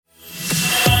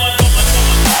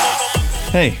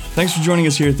Hey, thanks for joining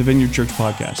us here at the Vineyard Church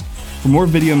Podcast. For more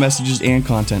video messages and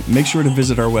content, make sure to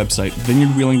visit our website,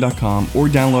 vineyardwheeling.com, or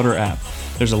download our app.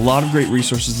 There's a lot of great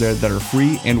resources there that are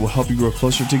free and will help you grow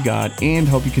closer to God and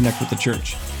help you connect with the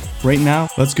church. Right now,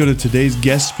 let's go to today's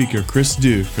guest speaker, Chris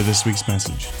Dew, for this week's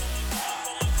message.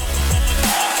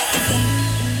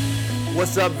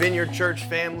 What's up, Vineyard Church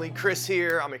family? Chris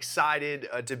here. I'm excited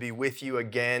to be with you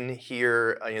again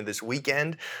here this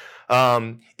weekend.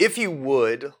 If you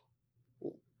would,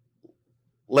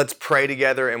 let's pray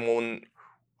together and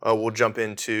we'll jump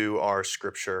into our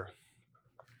scripture.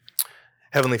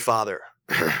 Heavenly Father,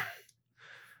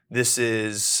 this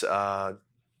is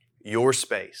your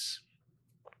space.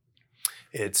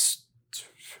 It's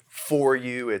for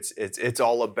you. It's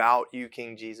all about you,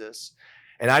 King Jesus.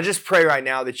 And I just pray right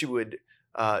now that you would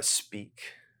speak,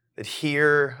 that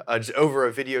here, just over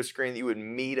a video screen, that you would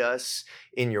meet us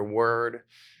in your word.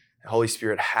 Holy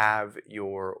Spirit, have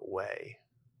your way.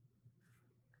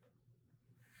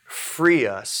 Free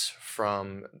us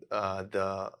from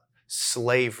the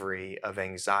slavery of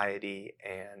anxiety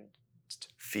and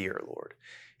fear, Lord.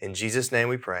 In Jesus' name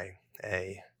we pray,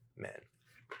 amen.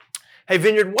 Hey,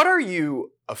 Vineyard, what are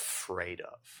you afraid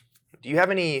of? Do you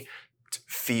have any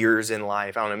fears in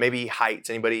life? I don't know, maybe heights.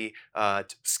 Anybody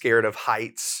scared of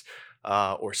heights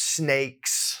or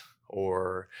snakes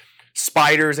or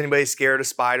spiders? Anybody scared of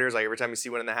spiders? Like every time you see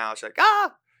one in the house, you're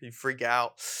like, you freak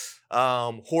out.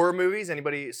 Horror movies.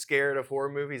 Anybody scared of horror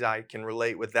movies? I can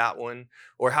relate with that one.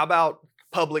 Or how about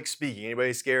public speaking?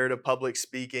 Anybody scared of public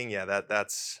speaking? Yeah,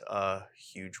 that's a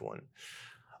huge one.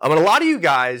 And a lot of you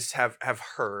guys have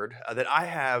heard that I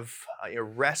have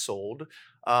wrestled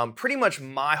pretty much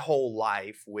my whole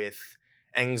life with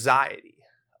anxiety.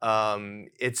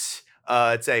 It's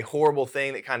a horrible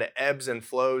thing that kind of ebbs and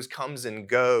flows, comes and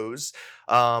goes.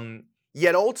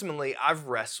 Yet ultimately, I've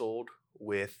wrestled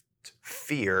with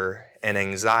fear and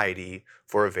anxiety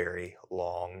for a very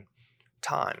long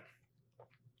time.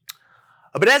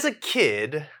 But as a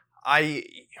kid, I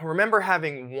remember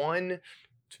having one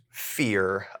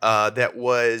fear that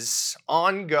was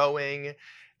ongoing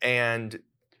and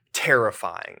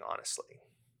terrifying, honestly.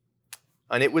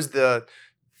 And it was the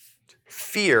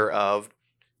fear of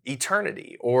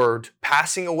eternity or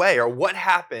passing away, or what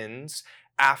happens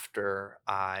after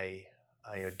I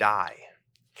die.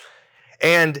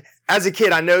 And as a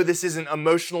kid, I know this isn't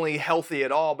emotionally healthy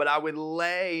at all, but I would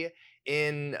lay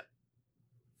in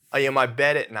my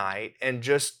bed at night and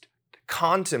just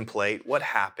contemplate what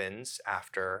happens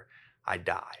after I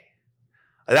die.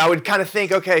 And I would kind of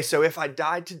think, okay, so if I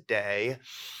died today,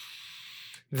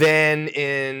 then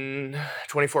in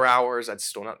 24 hours, I'd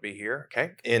still not be here,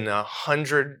 okay? In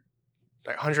 100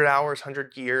 hours,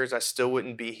 100 years, I still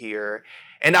wouldn't be here.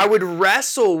 And I would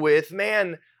wrestle with,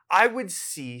 I would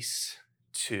cease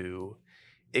to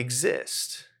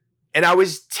exist. And I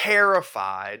was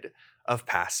terrified of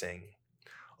passing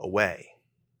away.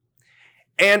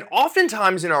 And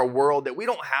oftentimes in our world that we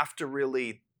don't have to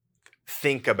really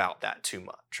think about that too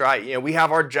much, right? We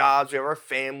have our jobs, we have our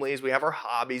families, we have our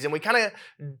hobbies, and we kind of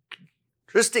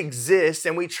just exist,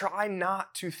 and we try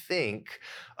not to think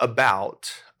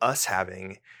about us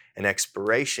having an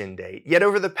expiration date. Yet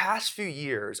over the past few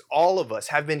years, all of us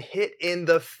have been hit in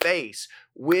the face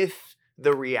with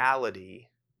the reality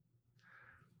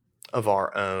of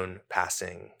our own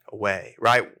passing away,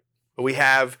 right? We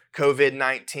have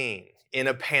COVID-19 in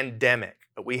a pandemic.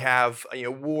 We have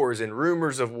wars and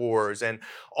rumors of wars and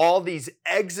all these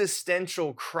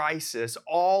existential crises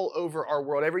all over our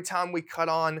world. Every time we cut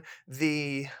on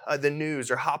the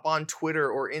news or hop on Twitter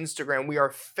or Instagram, we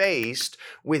are faced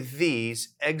with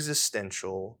these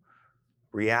existential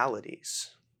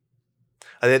realities.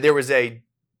 There was a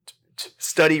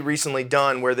study recently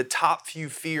done where the top few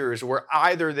fears were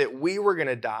either that we were going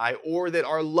to die or that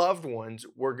our loved ones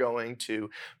were going to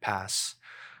pass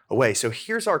away. So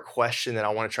here's our question that I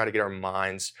want to try to get our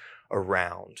minds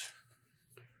around.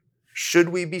 Should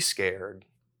we be scared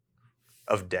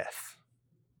of death?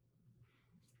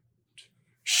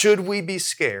 Should we be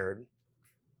scared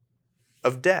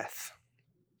of death?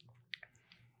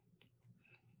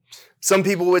 Some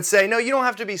people would say, no, you don't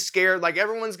have to be scared. Like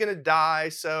everyone's going to die.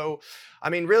 So,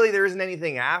 really, there isn't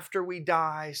anything after we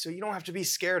die. So you don't have to be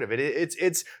scared of it.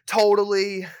 It's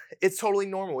totally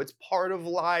normal. It's part of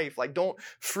life. Like, don't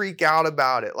freak out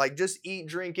about it. Like, just eat,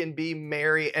 drink, and be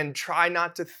merry, and try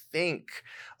not to think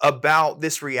about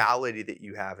this reality that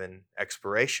you have an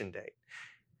expiration date.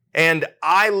 And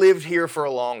I lived here for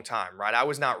a long time, right? I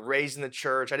was not raised in the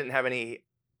church. I didn't have any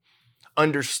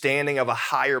understanding of a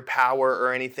higher power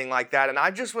or anything like that. And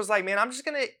I just was like, I'm just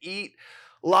going to eat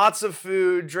lots of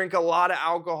food, drink a lot of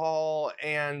alcohol,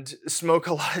 and smoke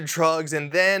a lot of drugs,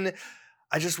 and then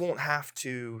I just won't have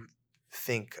to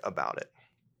think about it.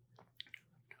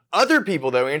 Other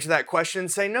people, though, answer that question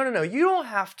and say, no, you don't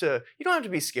have to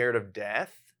be scared of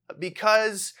death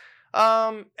because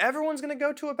everyone's going to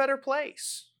go to a better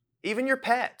place. Even your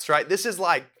pets, right? This is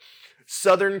like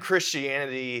Southern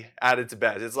Christianity at its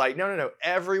best. It's like, no,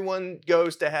 everyone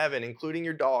goes to heaven, including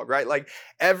your dog, right? Like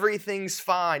everything's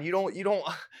fine. You don't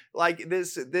like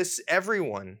this,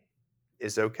 everyone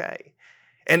is okay.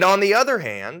 And on the other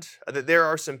hand, that there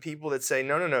are some people that say,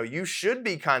 no, you should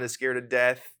be kind of scared of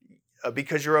death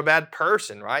because you're a bad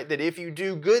person, right? That if you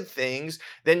do good things,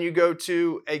 then you go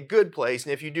to a good place.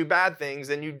 And if you do bad things,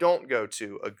 then you don't go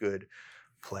to a good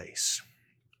place.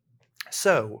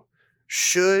 So,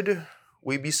 should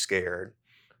we be scared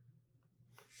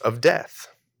of death?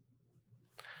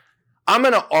 I'm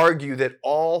going to argue that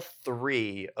all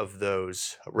three of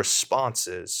those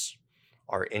responses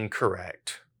are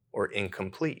incorrect or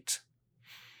incomplete.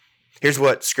 Here's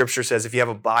what Scripture says. If you have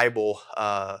a Bible,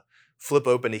 flip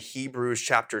open to Hebrews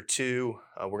chapter 2.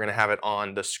 We're going to have it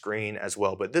on the screen as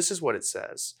well. But this is what it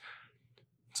says.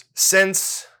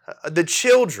 Since the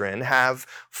children have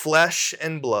flesh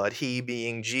and blood, he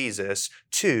being Jesus,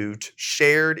 too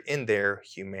shared in their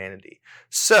humanity,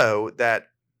 so that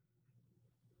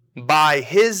by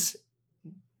his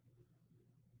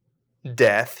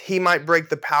death he might break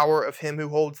the power of him who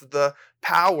holds the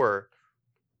power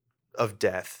of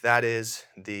death, that is,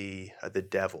 the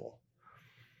devil,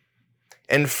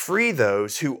 and free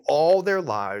those who all their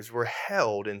lives were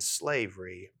held in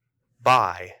slavery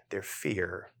by their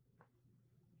fear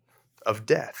of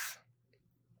death.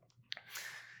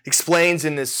 Explains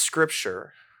in this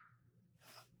scripture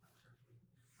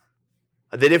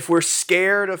that if we're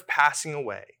scared of passing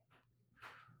away,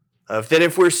 that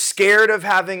if we're scared of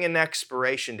having an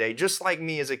expiration date, just like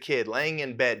me as a kid, laying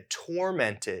in bed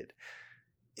tormented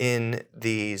in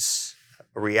these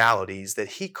realities, that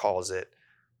he calls it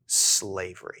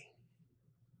slavery.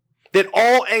 That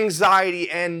all anxiety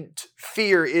and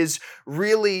fear is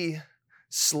really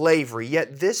slavery.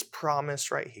 Yet this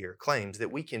promise right here claims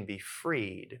that we can be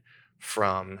freed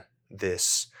from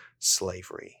this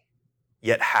slavery.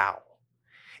 Yet how?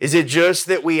 Is it just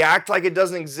that we act like it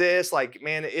doesn't exist? Like,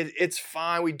 man, it's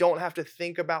fine. We don't have to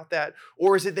think about that.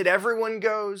 Or is it that everyone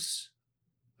goes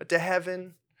to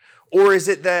heaven? Or is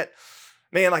it that,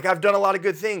 man, like I've done a lot of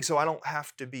good things, so I don't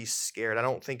have to be scared? I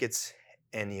don't think it's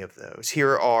any of those.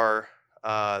 Here are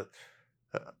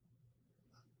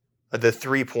the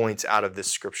 3 points out of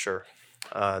this scripture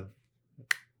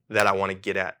that I want to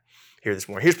get at here this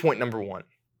morning. Here's point number 1.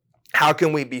 How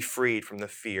can we be freed from the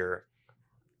fear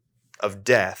of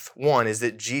death? One is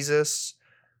that Jesus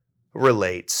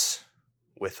relates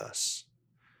with us.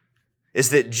 Is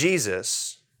that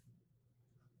Jesus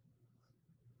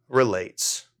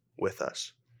relates with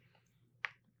us.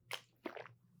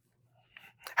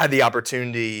 Had the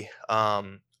opportunity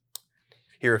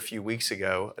here a few weeks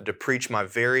ago to preach my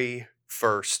very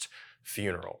first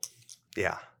funeral.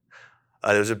 Yeah.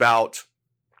 It was about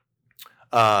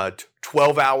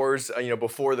 12 hours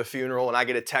before the funeral, and I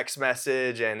get a text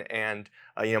message and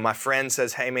my friend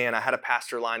says, "Hey man, I had a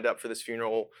pastor lined up for this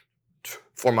funeral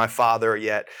for my father,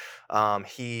 yet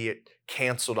he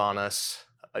canceled on us.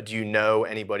 Do you know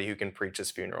anybody who can preach his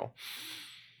funeral?"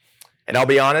 And I'll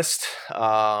be honest,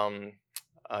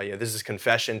 this is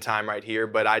confession time right here,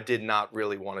 but I did not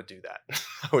really want to do that.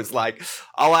 I was like,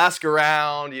 I'll ask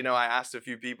around. I asked a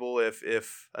few people if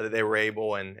they were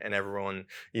able, and everyone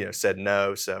said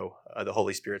no. So the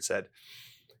Holy Spirit said,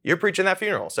 "You're preaching that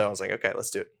funeral." So I was like, okay, let's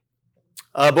do it.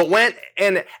 But went,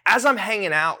 and as I'm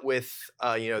hanging out with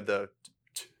the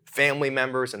family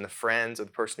members and the friends of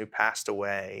the person who passed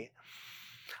away,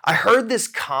 I heard this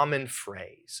common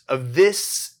phrase of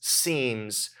 "this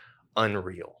seems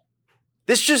unreal."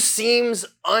 This just seems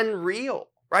unreal,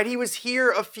 right? He was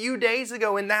here a few days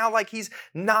ago, and now like he's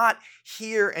not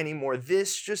here anymore.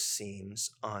 This just seems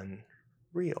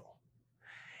unreal.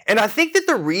 And I think that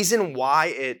the reason why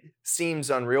it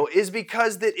seems unreal is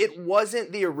because that it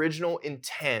wasn't the original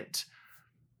intent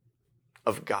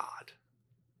of God.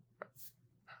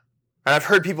 And I've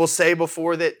heard people say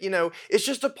before that, it's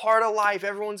just a part of life.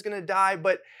 Everyone's going to die.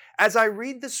 But as I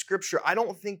read the scripture, I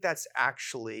don't think that's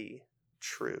actually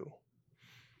true.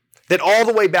 That all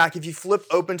the way back, if you flip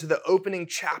open to the opening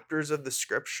chapters of the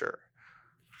scripture,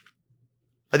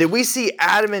 that we see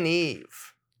Adam and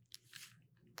Eve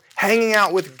hanging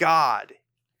out with God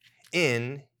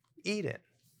in Eden.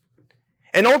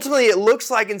 And ultimately, it looks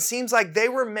like and seems like they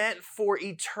were meant for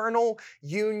eternal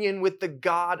union with the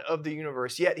God of the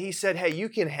universe. Yet he said, hey, you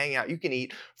can hang out, you can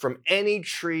eat from any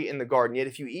tree in the garden. Yet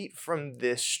if you eat from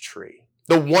this tree,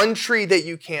 the one tree that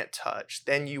you can't touch,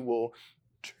 then you will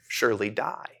surely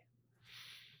die.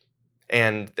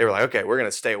 And they were like, okay, we're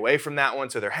going to stay away from that one.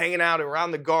 So they're hanging out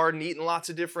around the garden, eating lots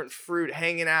of different fruit,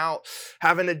 hanging out,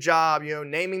 having a job,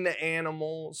 naming the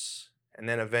animals. And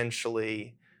then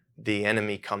eventually the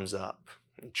enemy comes up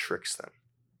and tricks them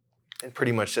and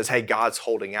pretty much says, hey, God's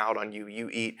holding out on you. You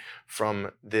eat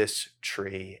from this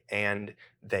tree. And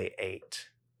they ate.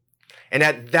 And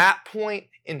at that point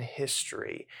in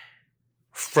history,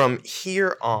 from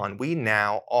here on, we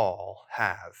now all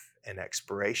have an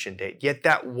expiration date. Yet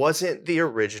that wasn't the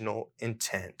original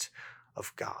intent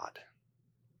of God.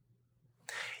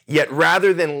 Yet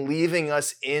rather than leaving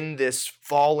us in this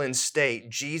fallen state,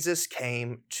 Jesus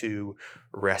came to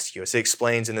rescue us. It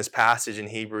explains in this passage in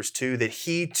Hebrews 2 that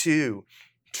he too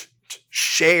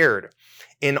shared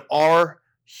in our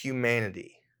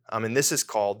humanity. And this is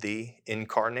called the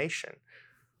incarnation.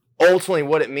 Ultimately,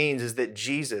 what it means is that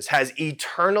Jesus has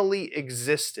eternally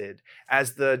existed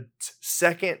as the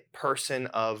second person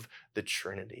of the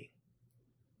Trinity.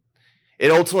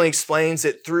 It ultimately explains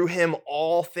that through him,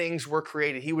 all things were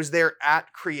created. He was there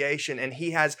at creation, and he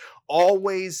has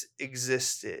always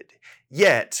existed.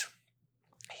 Yet,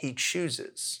 he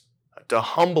chooses to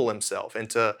humble himself and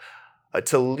to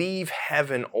leave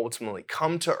heaven ultimately,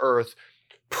 come to earth,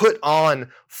 put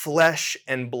on flesh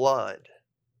and blood,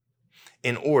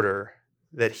 in order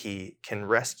that he can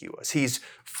rescue us. He's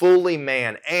fully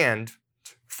man and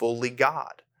fully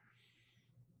God.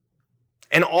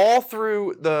 And all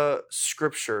through the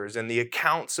scriptures and the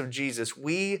accounts of Jesus,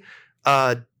 we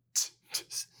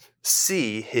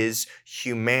see his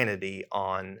humanity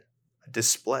on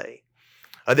display.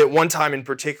 That one time in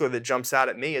particular that jumps out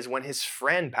at me is when his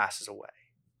friend passes away.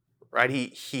 Right?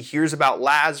 He hears about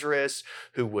Lazarus,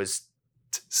 who was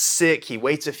sick. He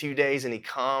waits a few days and he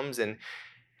comes, and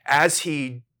as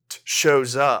he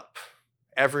shows up,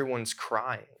 everyone's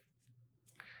crying.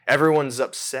 Everyone's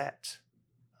upset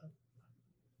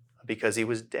because he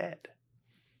was dead.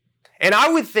 And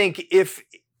I would think if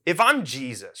I'm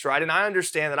Jesus, right, and I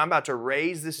understand that I'm about to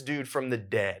raise this dude from the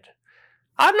dead,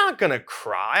 I'm not gonna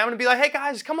cry. I'm gonna be like, hey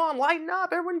guys, come on, lighten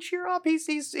up, everyone cheer up.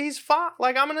 He's fine.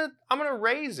 Like I'm gonna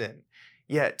raise him.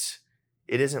 Yet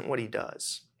it isn't what he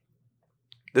does.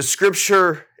 The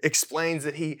scripture explains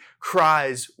that he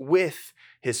cries with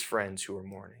his friends who are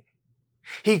mourning.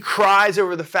 He cries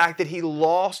over the fact that he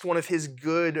lost one of his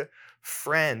good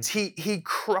friends. He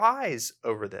cries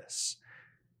over this.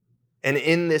 And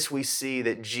in this we see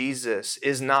that Jesus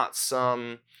is not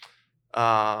some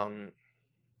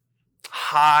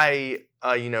high,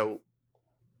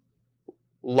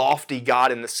 lofty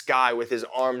God in the sky with his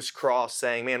arms crossed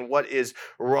saying, man, what is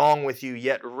wrong with you?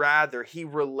 Yet rather, he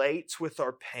relates with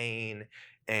our pain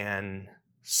and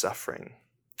suffering.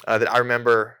 That I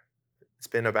remember, it's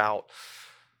been about,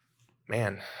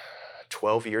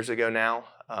 12 years ago now,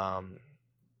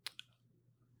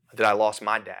 that I lost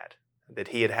my dad. That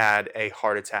he had a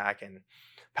heart attack and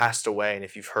passed away. And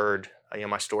if you've heard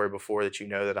my story before, that you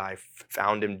know that I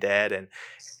found him dead.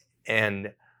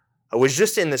 And I was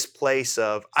just in this place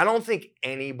of, I don't think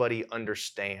anybody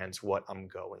understands what I'm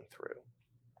going through.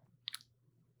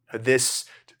 This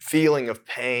feeling of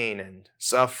pain and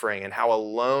suffering and how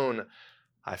alone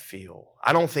I feel.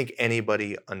 I don't think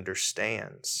anybody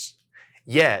understands.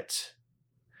 Yet,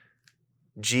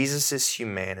 Jesus'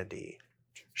 humanity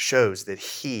shows that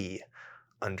he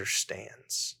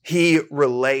understands. He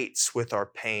relates with our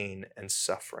pain and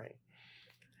suffering.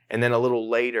 And then a little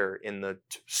later in the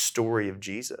story of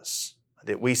Jesus,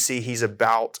 that we see he's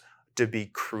about to be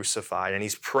crucified and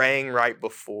he's praying right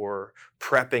before,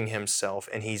 prepping himself,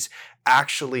 and he's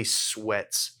actually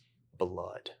sweats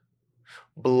blood.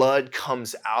 Blood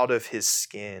comes out of his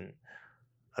skin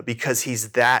because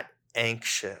he's that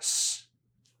anxious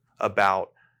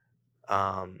about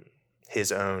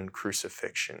his own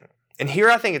crucifixion. And here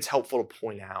I think it's helpful to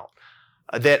point out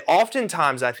that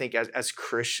oftentimes I think as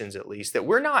Christians at least, that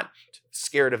we're not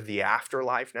scared of the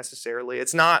afterlife necessarily.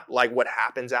 It's not like what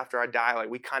happens after I die, like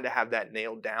we kind of have that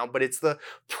nailed down, but it's the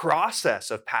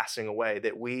process of passing away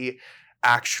that we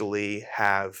actually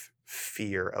have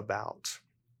fear about.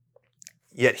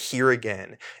 Yet here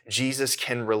again, Jesus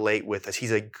can relate with us.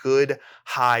 He's a good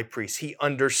high priest. He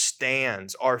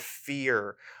understands our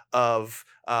fear of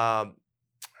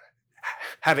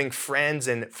having friends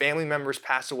and family members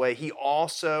pass away. He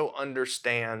also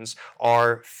understands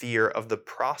our fear of the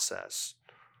process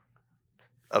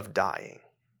of dying.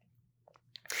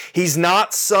 He's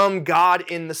not some God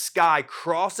in the sky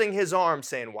crossing his arms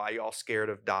saying, why are y'all scared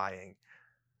of dying?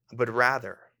 But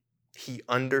rather, he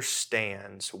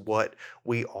understands what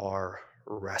we are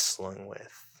wrestling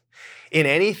with. In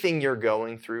anything you're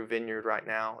going through, Vineyard, right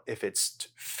now, if it's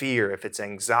fear, if it's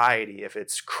anxiety, if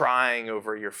it's crying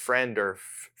over your friend or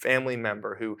family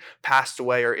member who passed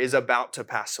away or is about to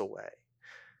pass away,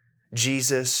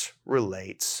 Jesus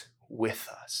relates with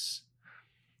us.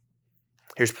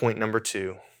 Here's point number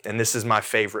 2, and this is my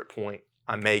favorite point.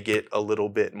 I may get a little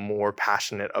bit more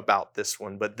passionate about this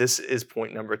one, but this is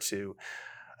point number 2,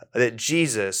 that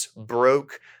Jesus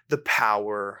broke the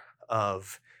power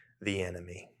of the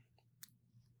enemy.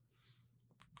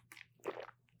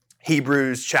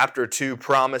 Hebrews chapter 2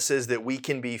 promises that we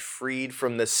can be freed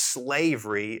from the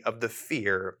slavery of the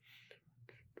fear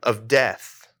of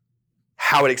death.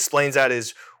 How it explains that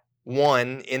is,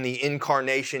 1, in the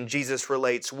incarnation, Jesus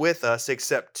relates with us,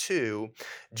 except 2,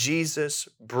 Jesus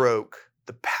broke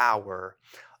the power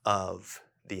of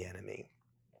the enemy.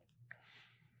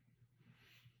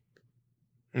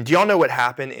 And do y'all know what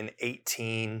happened in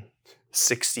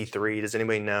 1863? Does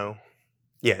anybody know?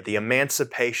 Yeah, the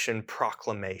Emancipation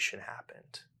Proclamation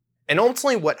happened. And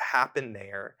ultimately what happened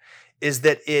there is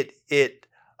that it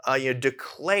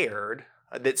declared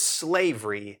that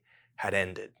slavery had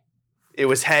ended. It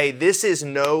was, hey, this is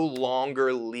no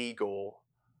longer legal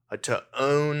to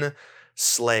own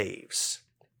slaves.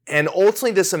 And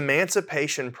ultimately this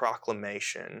Emancipation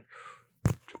Proclamation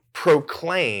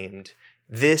proclaimed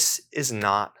this is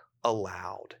not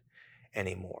allowed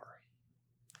anymore.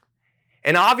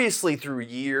 And obviously through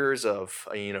years of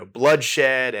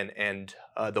bloodshed and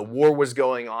the war was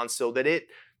going on, so that it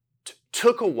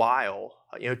took a while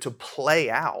to play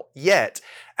out. Yet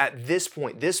at this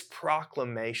point, this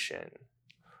proclamation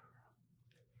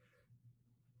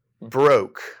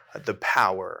broke the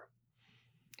power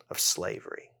of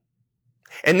slavery.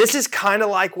 And this is kind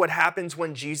of like what happens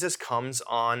when Jesus comes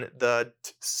on the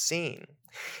scene.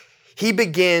 He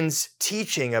begins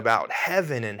teaching about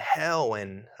heaven and hell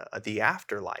and the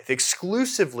afterlife,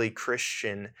 exclusively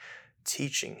Christian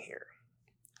teaching here.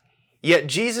 Yet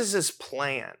Jesus'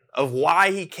 plan of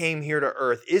why he came here to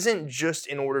earth isn't just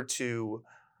in order to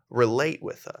relate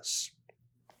with us.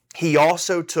 He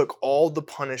also took all the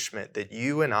punishment that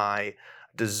you and I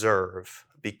deserve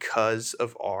because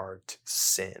of our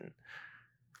sin.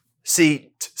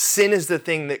 See, sin is the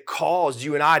thing that caused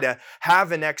you and I to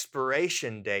have an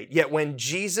expiration date. Yet when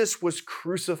Jesus was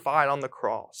crucified on the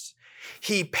cross,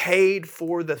 he paid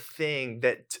for the thing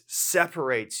that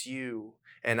separates you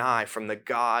and I from the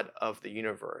God of the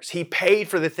universe. He paid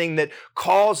for the thing that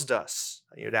caused us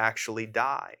to actually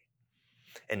die.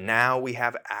 And now we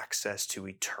have access to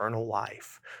eternal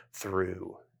life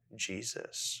through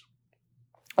Jesus.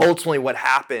 Ultimately, what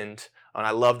happened, and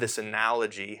I love this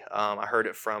analogy, I heard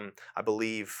it from, I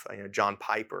believe, John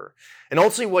Piper. And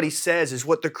ultimately what he says is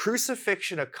what the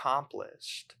crucifixion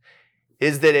accomplished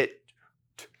is that it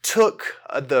took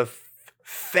the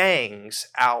fangs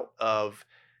out of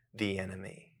the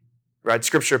enemy. Right?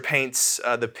 Scripture paints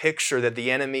the picture that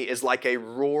the enemy is like a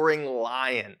roaring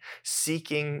lion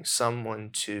seeking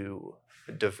someone to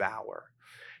devour.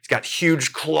 He's got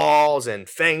huge claws and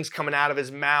fangs coming out of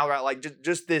his mouth, right? Like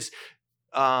just this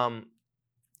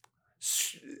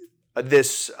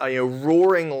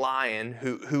roaring lion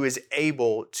who is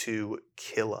able to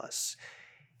kill us.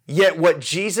 Yet what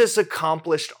Jesus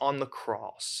accomplished on the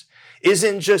cross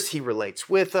isn't just he relates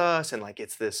with us and like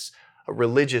it's this a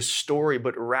religious story,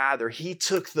 but rather he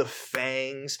took the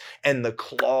fangs and the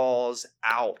claws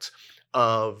out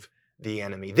of the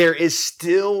enemy. There is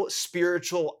still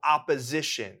spiritual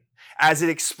opposition, as it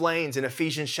explains in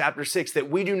Ephesians chapter 6, that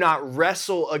we do not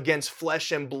wrestle against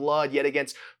flesh and blood, yet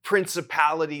against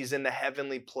principalities in the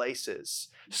heavenly places.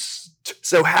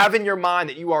 So have in your mind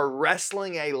that you are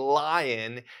wrestling a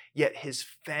lion, yet his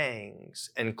fangs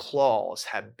and claws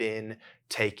have been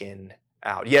taken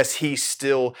out. Yes, he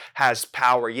still has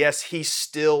power. Yes, he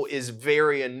still is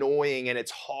very annoying and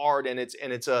it's hard and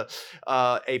it's a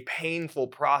painful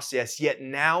process. Yet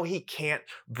now he can't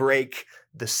break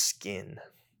the skin.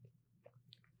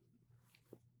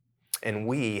 And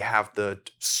we have the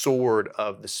sword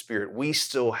of the Spirit. We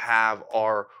still have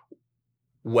our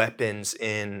weapons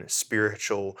in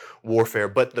spiritual warfare,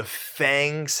 but the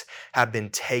fangs have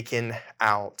been taken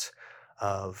out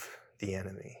of the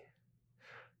enemy.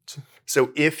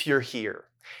 So if you're here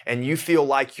and you feel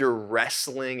like you're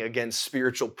wrestling against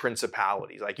spiritual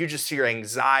principalities, like you just hear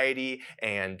anxiety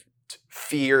and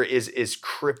fear is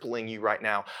crippling you right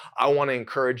now, I want to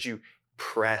encourage you,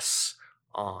 press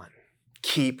on.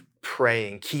 Keep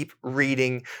praying. Keep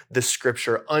reading the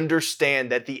scripture.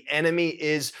 Understand that the enemy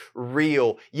is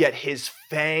real, yet his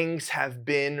fangs have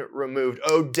been removed.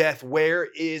 Oh, death, where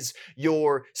is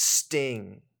your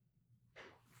sting?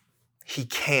 He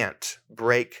can't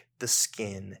break the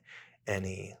skin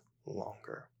any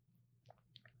longer.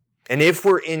 And if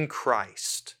we're in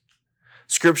Christ,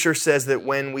 Scripture says that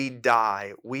when we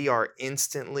die, we are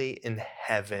instantly in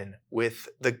heaven with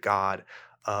the God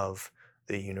of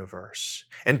the universe.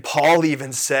 And Paul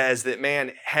even says that,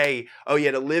 man, hey, oh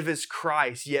yeah, to live is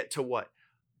Christ, yet to what?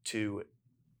 To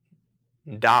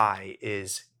die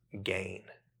is gain.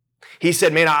 He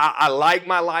said, man, I like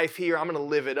my life here. I'm going to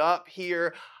live it up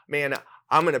here. Man,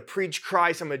 I'm going to preach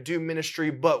Christ. I'm going to do ministry.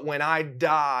 But when I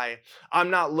die, I'm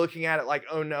not looking at it like,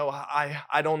 oh no,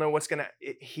 I don't know what's going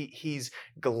to... He's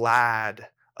glad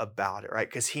about it, right?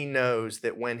 Because he knows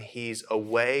that when he's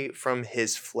away from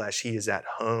his flesh, he is at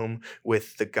home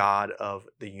with the God of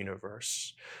the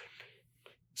universe.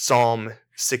 Psalm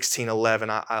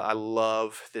 16:11. I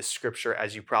love this scripture,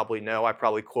 as you probably know. I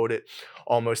probably quote it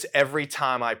almost every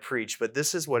time I preach, but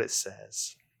this is what it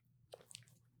says.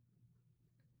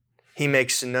 He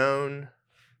makes known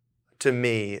to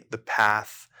me the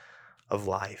path of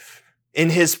life.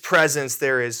 In his presence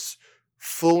there is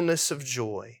fullness of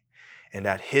joy, and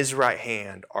at his right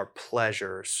hand are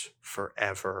pleasures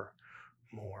forevermore.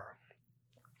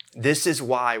 This is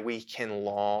why we can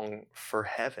long for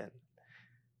heaven.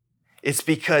 It's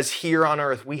because here on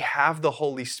earth we have the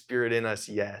Holy Spirit in us,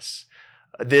 yes.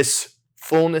 This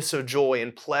fullness of joy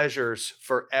and pleasures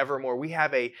forevermore. We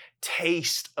have a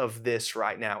taste of this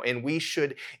right now, and we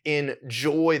should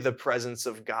enjoy the presence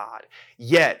of God.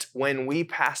 Yet, when we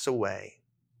pass away,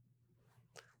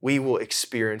 we will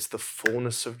experience the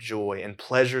fullness of joy and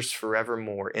pleasures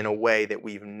forevermore in a way that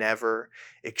we've never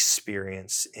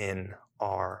experienced in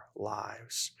our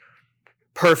lives.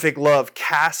 Perfect love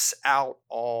casts out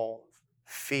all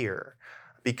fear,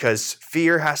 because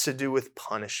fear has to do with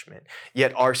punishment.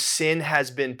 Yet our sin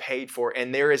has been paid for,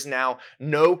 and there is now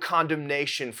no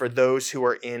condemnation for those who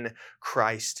are in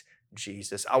Christ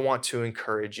Jesus. I want to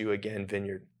encourage you again,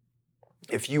 Vineyard.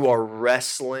 If you are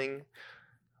wrestling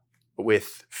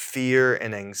with fear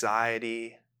and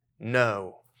anxiety,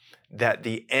 know that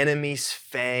the enemy's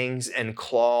fangs and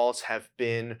claws have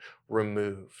been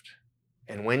removed.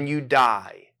 And when you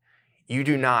die, you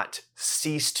do not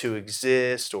cease to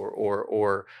exist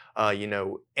or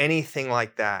anything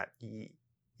like that.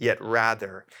 Yet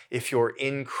rather, if you're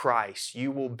in Christ,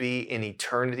 you will be in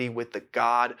eternity with the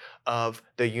God of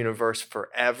the universe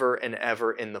forever and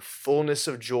ever in the fullness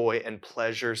of joy and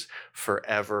pleasures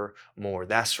forevermore.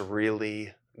 That's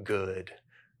really good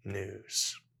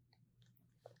news.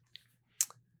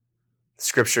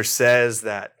 Scripture says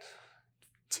that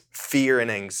fear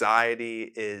and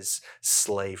anxiety is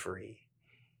slavery.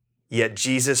 Yet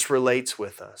Jesus relates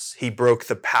with us. He broke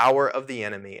the power of the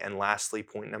enemy. And lastly,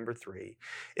 point number 3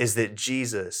 is that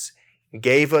Jesus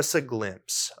gave us a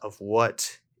glimpse of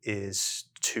what is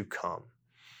to come.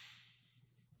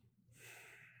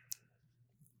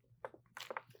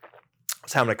 I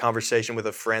was having a conversation with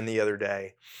a friend the other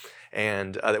day,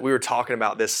 and that we were talking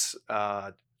about this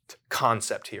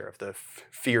concept here of the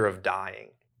fear of dying.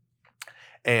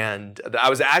 And I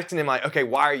was asking him, like, okay,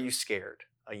 why are you scared,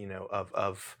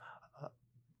 of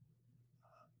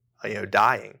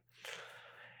dying?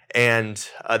 And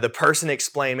the person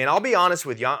explained, man, I'll be honest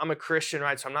with you. I'm a Christian,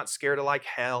 right? So I'm not scared of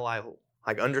hell. I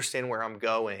understand where I'm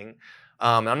going.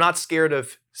 I'm not scared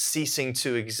of ceasing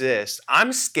to exist.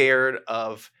 I'm scared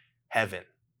of heaven.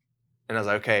 And I was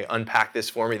like, okay, unpack this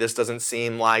for me. This doesn't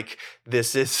seem like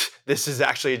this is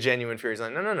actually a genuine fear. He's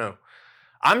like, no.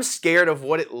 I'm scared of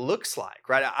what it looks like,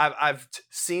 right? I've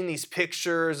seen these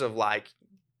pictures of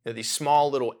these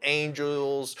small little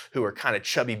angels who are kind of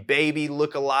chubby baby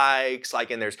lookalikes,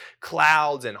 and there's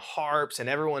clouds and harps and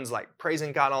everyone's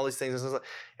praising God and all these things.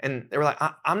 And they were like,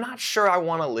 I'm not sure I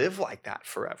want to live like that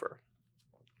forever.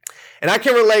 And I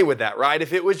can relate with that, right?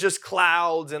 If it was just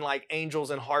clouds and angels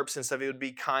and harps and stuff, it would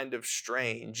be kind of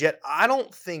strange. Yet I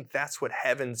don't think that's what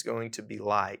heaven's going to be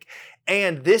like.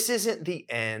 And this isn't the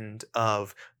end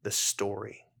of the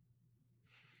story.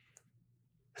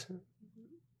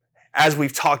 As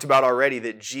we've talked about already,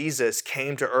 that Jesus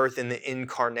came to earth in the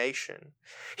incarnation.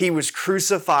 He was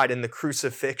crucified in the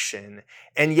crucifixion,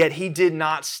 and yet he did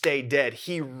not stay dead.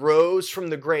 He rose from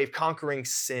the grave, conquering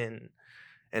sin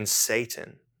and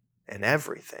Satan and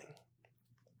everything.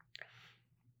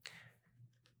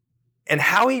 And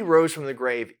how he rose from the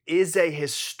grave is a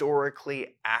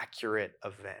historically accurate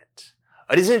event.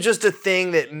 It isn't just a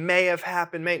thing that may have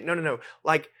happened. No.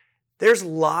 There's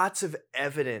lots of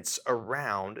evidence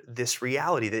around this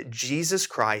reality that Jesus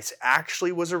Christ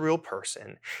actually was a real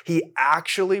person. He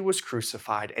actually was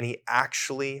crucified and he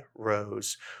actually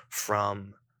rose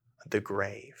from the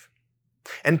grave.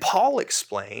 And Paul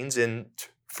explains in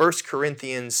 1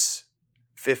 Corinthians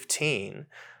 15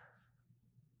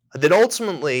 that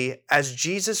ultimately, as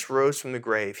Jesus rose from the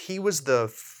grave, he was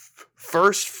the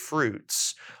first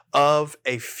fruits of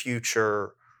a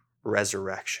future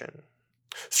resurrection.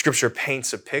 Scripture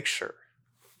paints a picture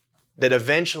that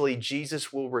eventually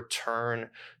Jesus will return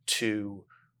to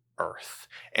earth.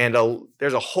 And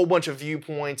there's a whole bunch of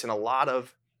viewpoints and a lot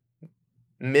of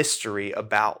mystery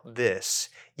about this.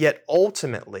 Yet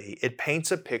ultimately, it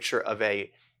paints a picture of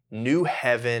a new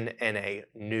heaven and a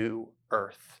new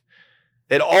earth.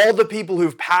 That all the people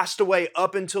who've passed away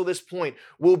up until this point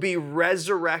will be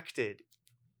resurrected.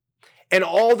 And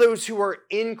all those who are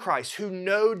in Christ, who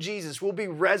know Jesus, will be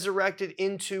resurrected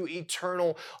into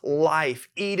eternal life,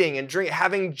 eating and drinking,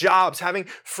 having jobs, having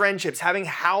friendships, having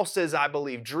houses, I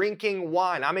believe, drinking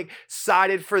wine. I'm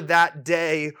excited for that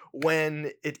day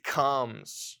when it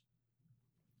comes.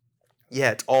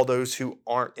 Yet, all those who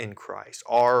aren't in Christ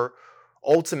are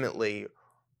ultimately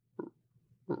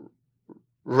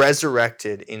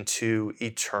resurrected into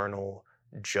eternal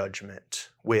judgment,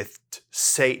 with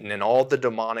Satan and all the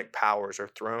demonic powers are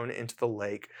thrown into the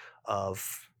lake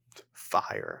of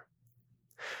fire.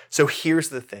 So here's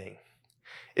the thing,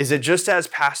 is that just as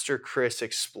Pastor Chris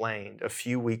explained a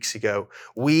few weeks ago,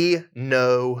 we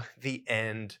know the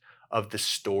end of the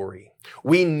story.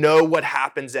 We know what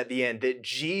happens at the end, that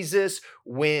Jesus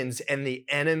wins and the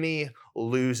enemy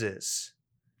loses.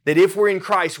 That if we're in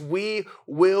Christ, we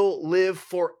will live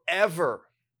forever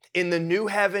in the new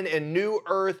heaven and new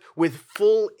earth with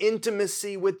full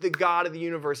intimacy with the God of the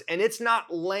universe. And it's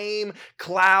not lame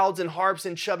clouds and harps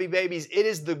and chubby babies. It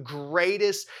is the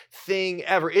greatest thing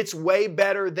ever. It's way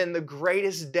better than the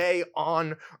greatest day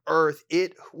on earth.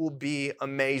 It will be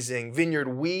amazing. Vineyard,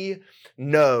 we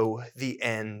know the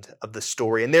end of the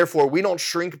story. And therefore, we don't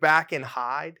shrink back and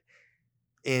hide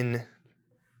in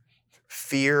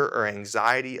fear or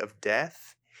anxiety of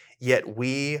death, yet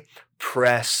we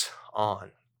press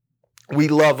on. We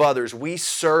love others. We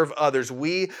serve others.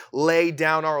 We lay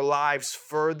down our lives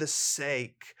for the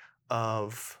sake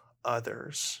of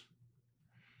others.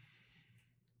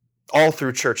 All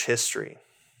through church history,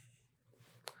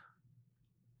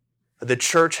 the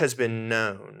church has been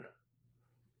known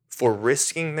for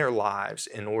risking their lives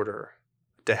in order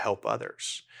to help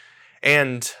others.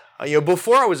 And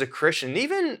before I was a Christian,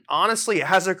 even honestly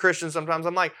as a Christian sometimes,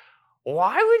 I'm like,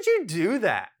 why would you do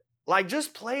that? Like,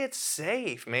 just play it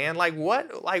safe, man.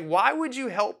 Why would you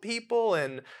help people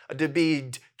and to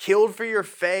be killed for your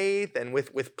faith and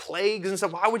with plagues and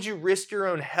stuff? Why would you risk your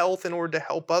own health in order to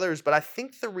help others? But I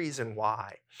think the reason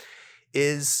why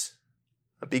is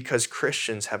because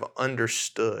Christians have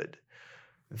understood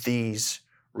these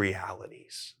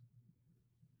realities.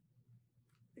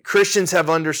 Christians have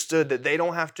understood that they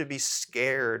don't have to be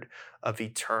scared of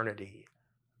eternity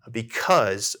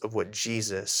because of what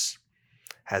Jesus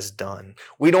has done.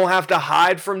 We don't have to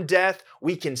hide from death.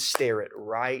 We can stare it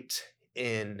right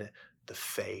in the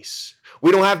face.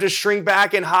 We don't have to shrink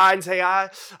back and hide and say,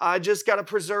 I just got to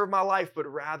preserve my life. But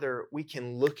rather, we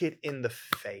can look it in the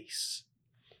face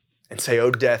and say,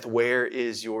 oh, death, where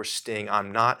is your sting?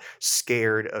 I'm not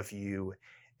scared of you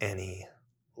any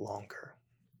longer.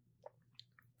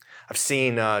 I've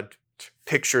seen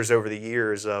pictures over the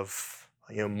years of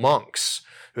monks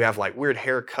who have like weird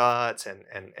haircuts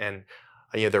and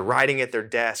they're writing at their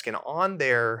desk, and on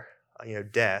their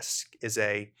desk is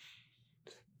a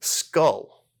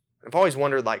skull. I've always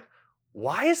wondered, like,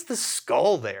 why is the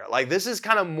skull there? Like, this is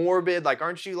kind of morbid. Like,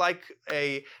 aren't you like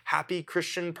a happy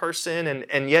Christian person,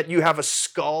 and yet you have a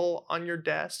skull on your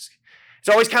desk? It's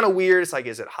always kind of weird. It's like,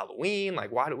 is it Halloween?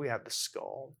 Like, why do we have the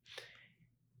skull?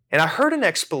 And I heard an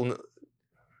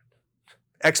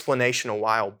explanation a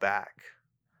while back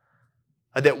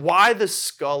that why the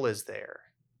skull is there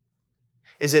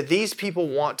is that these people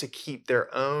want to keep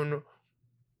their own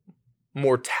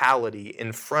mortality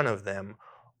in front of them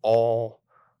all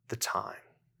the time.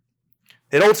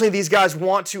 That ultimately these guys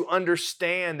want to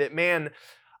understand that, man,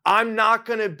 I'm not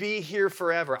going to be here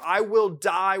forever. I will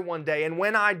die one day. And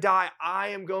when I die, I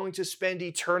am going to spend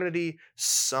eternity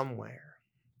somewhere.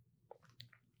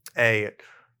 A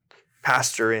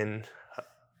pastor in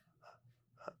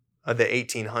the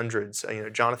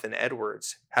 1800s, Jonathan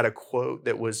Edwards, had a quote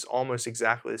that was almost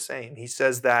exactly the same. He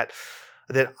says that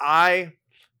I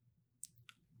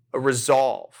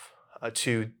resolve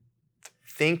to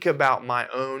think about my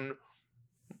own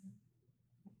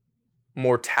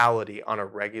mortality on a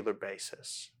regular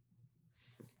basis.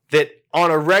 That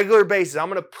on a regular basis, I'm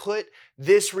going to put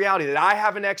this reality that I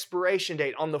have an expiration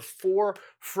date on the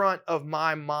forefront of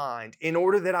my mind in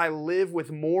order that I live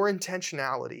with more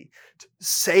intentionality,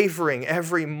 savoring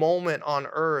every moment on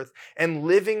earth and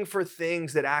living for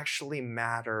things that actually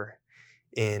matter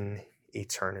in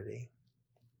eternity.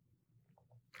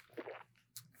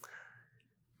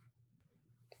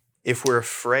 If we're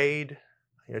afraid,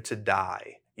 to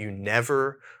die, you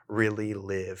never really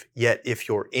live. Yet if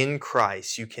you're in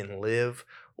Christ, you can live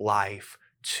life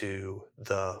to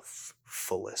the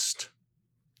fullest.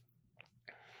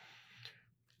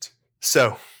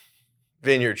 So,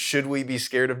 Vineyard, should we be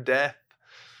scared of death?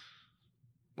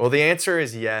 Well, the answer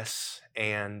is yes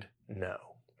and no.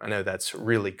 I know that's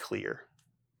really clear.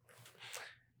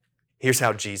 Here's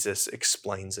how Jesus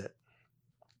explains it.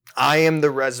 I am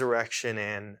the resurrection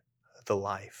and the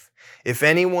life. If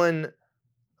anyone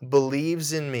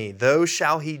believes in me, though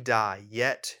shall he die,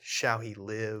 yet shall he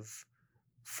live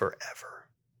forever.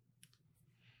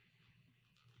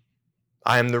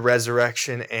 I am the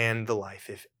resurrection and the life.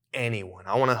 If anyone,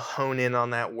 I want to hone in on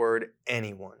that word,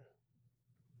 anyone,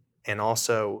 and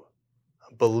also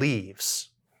believes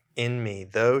in me,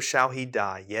 though shall he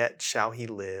die, yet shall he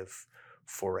live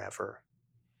forever.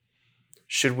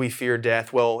 Should we fear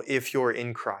death? Well, if you're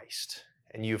in Christ,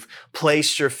 and you've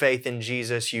placed your faith in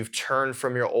Jesus, you've turned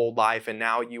from your old life, and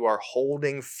now you are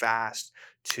holding fast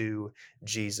to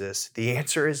Jesus. The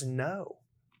answer is no.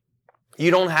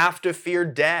 You don't have to fear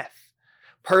death.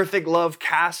 Perfect love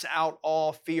casts out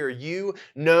all fear. You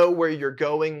know where you're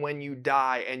going when you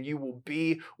die, and you will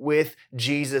be with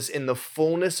Jesus in the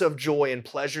fullness of joy and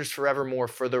pleasures forevermore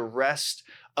for the rest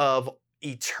of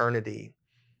eternity.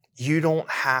 You don't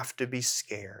have to be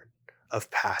scared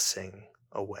of passing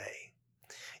away.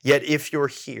 Yet if you're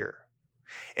here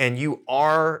and you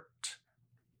aren't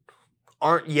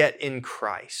yet in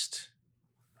Christ,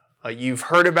 you've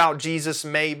heard about Jesus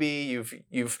maybe,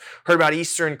 you've heard about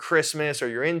Easter and Christmas, or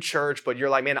you're in church, but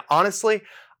you're like, man, honestly,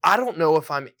 I don't know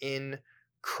if I'm in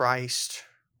Christ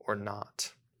or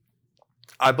not.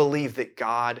 I believe that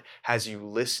God has you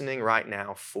listening right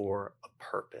now for a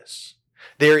purpose.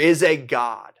 There is a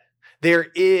God. There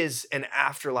is an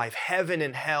afterlife. Heaven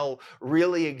and hell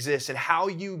really exist. And how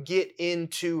you get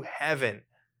into heaven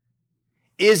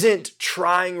isn't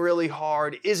trying really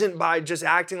hard, isn't by just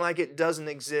acting like it doesn't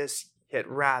exist, yet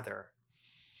rather,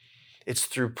 it's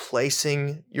through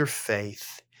placing your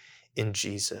faith in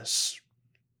Jesus.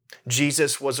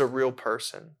 Jesus was a real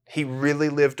person. He really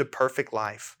lived a perfect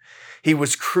life. He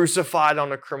was crucified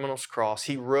on a criminal's cross.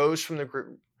 He rose from the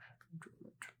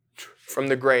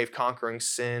grave, conquering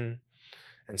sin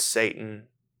and Satan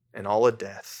and all of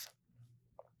death.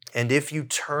 And if you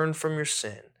turn from your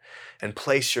sin and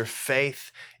place your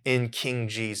faith in King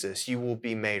Jesus, you will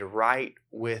be made right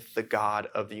with the God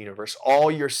of the universe. All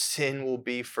your sin will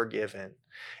be forgiven,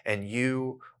 and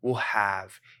you will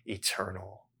have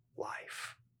eternal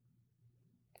life.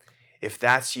 If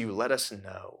that's you, let us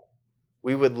know.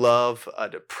 We would love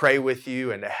to pray with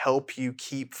you and to help you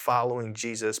keep following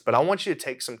Jesus. But I want you to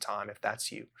take some time, if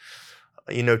that's you,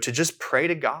 to just pray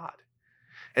to God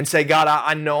and say, God,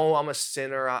 I know I'm a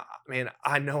sinner.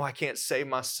 I know I can't save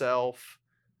myself,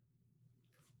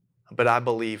 but I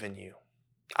believe in you.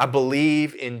 I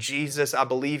believe in Jesus. I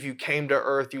believe you came to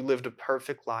earth. You lived a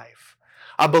perfect life.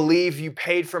 I believe you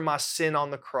paid for my sin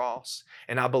on the cross,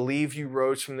 and I believe you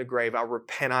rose from the grave. I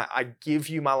repent. I give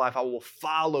you my life. I will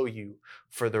follow you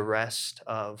for the rest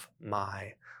of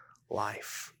my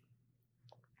life.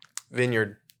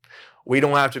 Vineyard, we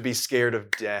don't have to be scared of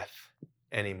death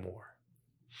anymore.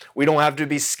 We don't have to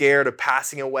be scared of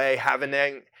passing away,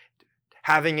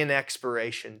 having an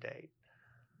expiration date,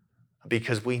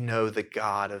 because we know the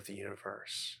God of the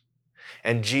universe.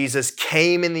 And Jesus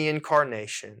came in the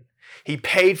incarnation. He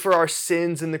paid for our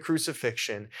sins in the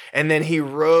crucifixion, and then he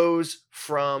rose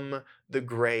from the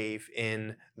grave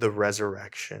in the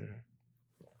resurrection.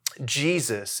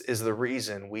 Jesus is the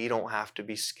reason we don't have to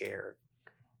be scared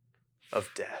of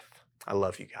death. I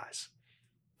love you guys.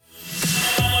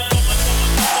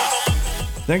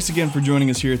 Thanks again for joining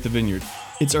us here at the Vineyard.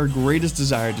 It's our greatest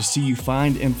desire to see you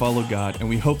find and follow God, and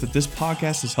we hope that this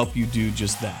podcast has helped you do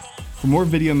just that. For more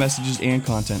video messages and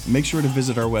content, make sure to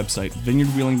visit our website,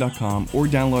 vineyardwheeling.com, or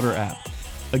download our app.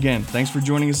 Again, thanks for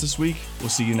joining us this week. We'll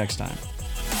see you next time.